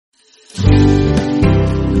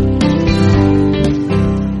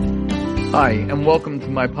Hi, and welcome to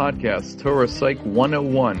my podcast, Torah Psych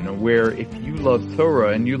 101, where if you love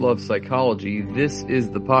Torah and you love psychology, this is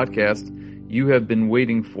the podcast you have been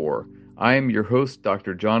waiting for. I am your host,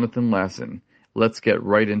 Dr. Jonathan Lasson. Let's get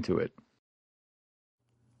right into it.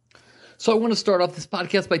 So I want to start off this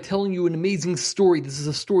podcast by telling you an amazing story. This is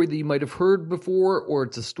a story that you might have heard before, or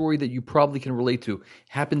it's a story that you probably can relate to. It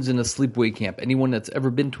happens in a sleepaway camp. Anyone that's ever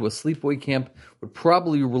been to a sleepaway camp would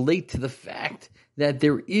probably relate to the fact that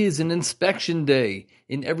there is an inspection day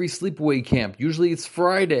in every sleepaway camp. Usually it's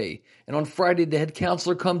Friday. And on Friday, the head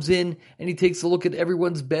counselor comes in and he takes a look at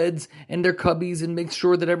everyone's beds and their cubbies and makes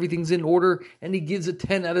sure that everything's in order. And he gives a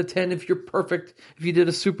 10 out of 10 if you're perfect, if you did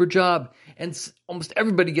a super job. And almost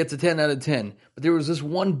everybody gets a 10 out of 10. But there was this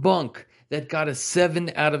one bunk that got a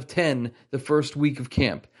 7 out of 10 the first week of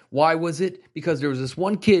camp. Why was it? Because there was this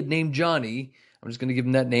one kid named Johnny. I'm just going to give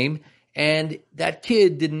him that name. And that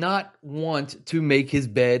kid did not want to make his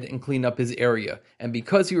bed and clean up his area. And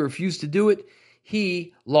because he refused to do it,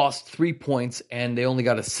 he lost 3 points and they only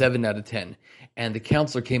got a 7 out of 10. And the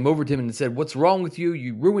counselor came over to him and said, "What's wrong with you?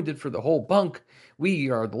 You ruined it for the whole bunk. We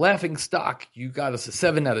are the laughing stock. You got us a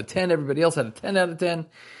 7 out of 10. Everybody else had a 10 out of 10.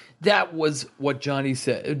 That was what Johnny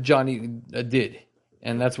did.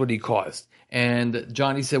 And that's what he caused. And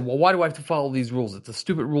Johnny said, "Well, why do I have to follow these rules? It's a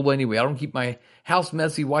stupid rule anyway. I don't keep my house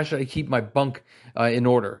messy. Why should I keep my bunk in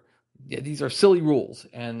order? Yeah, these are silly rules."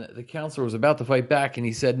 And the counselor was about to fight back, and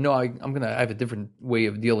he said, "No, I have a different way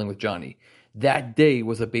of dealing with Johnny." That day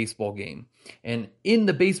was a baseball game. And in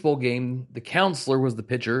the baseball game, the counselor was the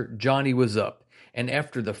pitcher. Johnny was up. And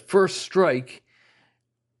after the first strike,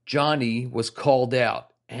 Johnny was called out.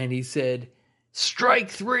 And he said, "Strike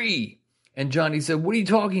 3. And Johnny said, "What are you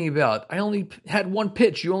talking about? I only had one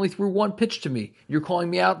pitch. You only threw one pitch to me. You're calling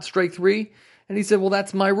me out, strike 3? And he said, "Well,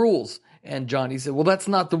 that's my rules." And Johnny said, "Well, that's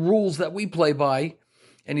not the rules that we play by."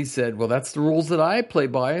 And he said, "Well, that's the rules that I play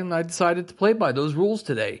by, and I decided to play by those rules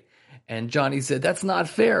today." And Johnny said, "That's not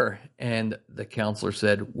fair." And the counselor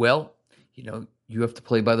said, "Well, you have to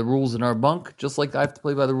play by the rules in our bunk, just like I have to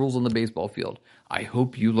play by the rules on the baseball field. I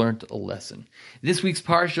hope you learned a lesson." This week's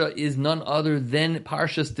Parsha is none other than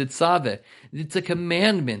Parshas Tetzaveh. It's a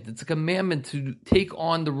commandment. It's a commandment to take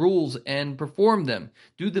on the rules and perform them,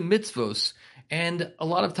 do the mitzvos. And a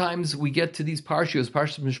lot of times we get to these Parshas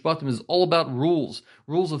Mishpatim is all about rules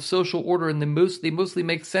of social order, and they mostly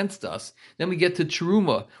make sense to us. Then we get to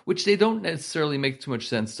Teruma, which they don't necessarily make too much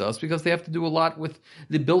sense to us because they have to do a lot with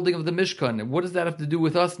the building of the Mishkan. And what does that have to do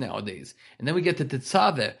with us nowadays? And then we get to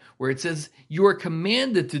Tetzaveh, where it says you are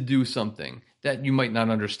commanded to do something that you might not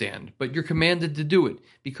understand, but you're commanded to do it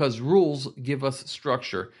because rules give us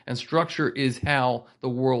structure, and structure is how the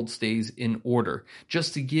world stays in order.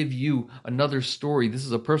 Just to give you another story, this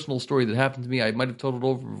is a personal story that happened to me. I might have told it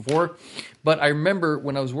over before, but I remember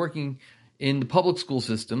when I was working in the public school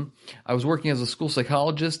system, I was working as a school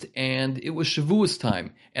psychologist, and it was Shavuos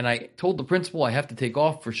time, and I told the principal I have to take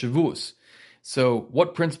off for Shavuos. So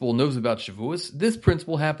what principal knows about Shavuos? This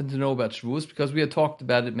principal happened to know about Shavuos because we had talked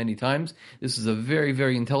about it many times. This is a very,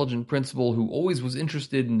 very intelligent principal who always was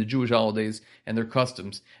interested in the Jewish holidays and their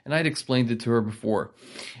customs. And I'd explained it to her before.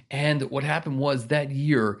 And what happened was that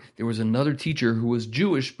year, there was another teacher who was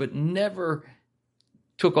Jewish but never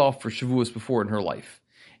took off for Shavuos before in her life.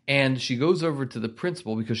 And she goes over to the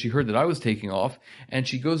principal because she heard that I was taking off. And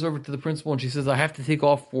she goes over to the principal and she says, "I have to take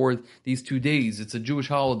off for these 2 days. It's a Jewish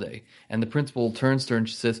holiday." And the principal turns to her and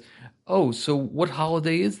she says, "Oh, so what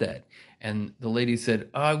holiday is that?" And the lady said,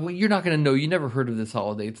 "Well, you're not going to know. You never heard of this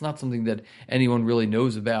holiday. It's not something that anyone really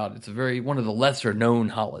knows about. It's one of the lesser known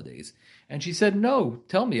holidays." And she said, "No,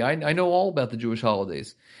 tell me. I know all about the Jewish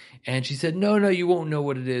holidays." And she said, No, you won't know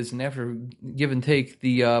what it is." And after give and take,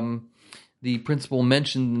 the principal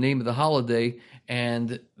mentioned the name of the holiday,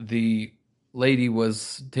 and the lady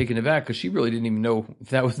was taken aback because she really didn't even know if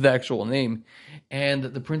that was the actual name. And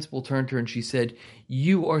the principal turned to her and she said,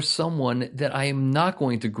 "You are someone that I am not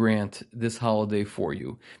going to grant this holiday for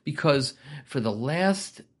you because for the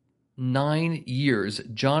last 9 years,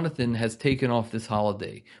 Jonathan has taken off this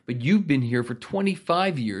holiday, but you've been here for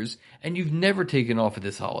 25 years and you've never taken off of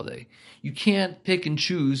this holiday. You can't pick and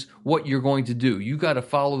choose what you're going to do. You got to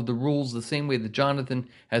follow the rules the same way that Jonathan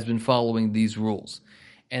has been following these rules."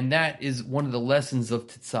 And that is one of the lessons of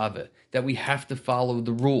Tetzaveh, that we have to follow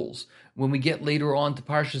the rules. When we get later on to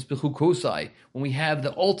Parshas Bechukosai, when we have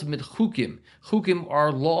the ultimate chukim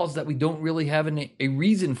are laws that we don't really have a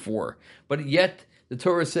reason for, but yet the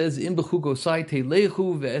Torah says, "Im bechukosai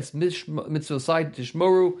telechu ve'es mitzvosai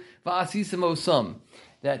tishmoru va'asisim osam,"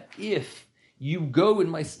 that if you go in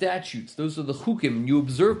my statutes, those are the chukim, and you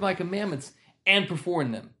observe my commandments and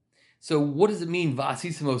perform them. So what does it mean,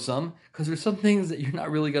 vasisimosam? Because there's some things that you're not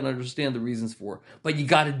really going to understand the reasons for, but you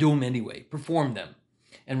got to do them anyway, perform them.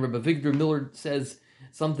 And Rabbi Victor Miller says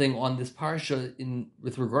something on this parsha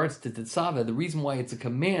with regards to Tetzaveh. The reason why it's a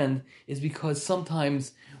command is because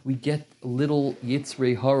sometimes we get a little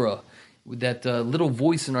Yitzrei Hara, that little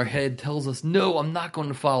voice in our head tells us, no, I'm not going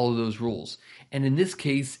to follow those rules. And in this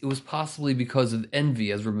case, it was possibly because of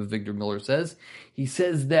envy, as Rabbi Victor Miller says. He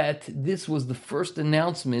says that this was the first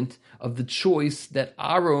announcement of the choice that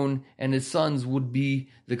Aaron and his sons would be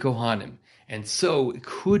the Kohanim. And so it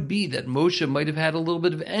could be that Moshe might have had a little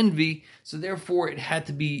bit of envy, so therefore it had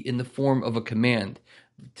to be in the form of a command.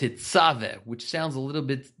 Tetzaveh, which sounds a little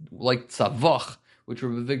bit like tzavach, which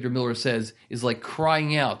Rabbi Victor Miller says is like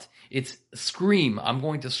crying out. It's scream. I'm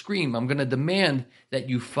going to scream. I'm going to demand that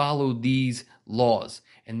you follow these laws.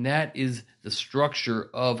 And that is the structure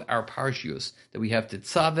of our parshios, that we have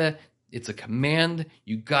Tetzaveh. It's a command.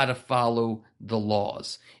 You got to follow the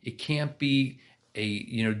laws. It can't be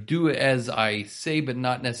do as I say, but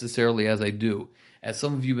not necessarily as I do. As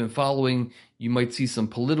some of you have been following, you might see some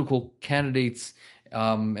political candidates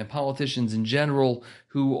and politicians in general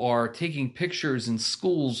who are taking pictures in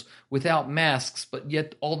schools without masks, but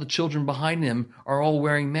yet all the children behind them are all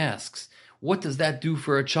wearing masks. What does that do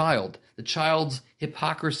for a child? The child's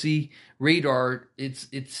hypocrisy radar,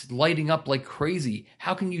 it's lighting up like crazy.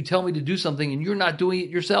 How can you tell me to do something and you're not doing it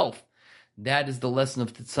yourself? That is the lesson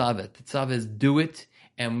of Tetzaveh. Tetzaveh is do it,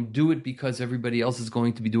 and do it because everybody else is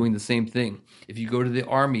going to be doing the same thing. If you go to the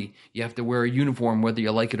army, you have to wear a uniform whether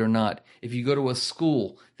you like it or not. If you go to a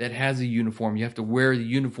school that has a uniform, you have to wear the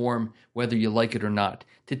uniform whether you like it or not.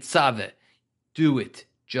 Tetzaveh, do it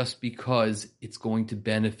just because it's going to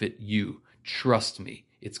benefit you. Trust me,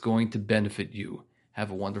 it's going to benefit you.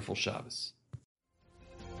 Have a wonderful Shabbos.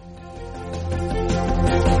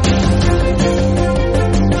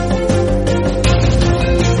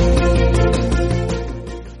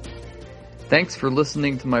 Thanks for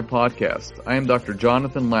listening to my podcast. I am Dr.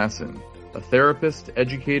 Jonathan Lasson, a therapist,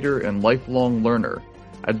 educator, and lifelong learner.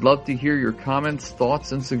 I'd love to hear your comments,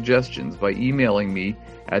 thoughts, and suggestions by emailing me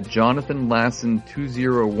at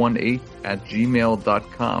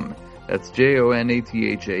jonathanlasson2018@gmail.com. That's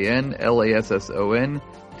JONATHANLASSON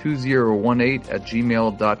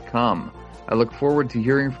 2018@gmail.com. I look forward to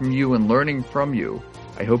hearing from you and learning from you.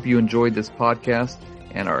 I hope you enjoyed this podcast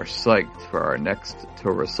and are psyched for our next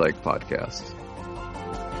Torah Psych podcast.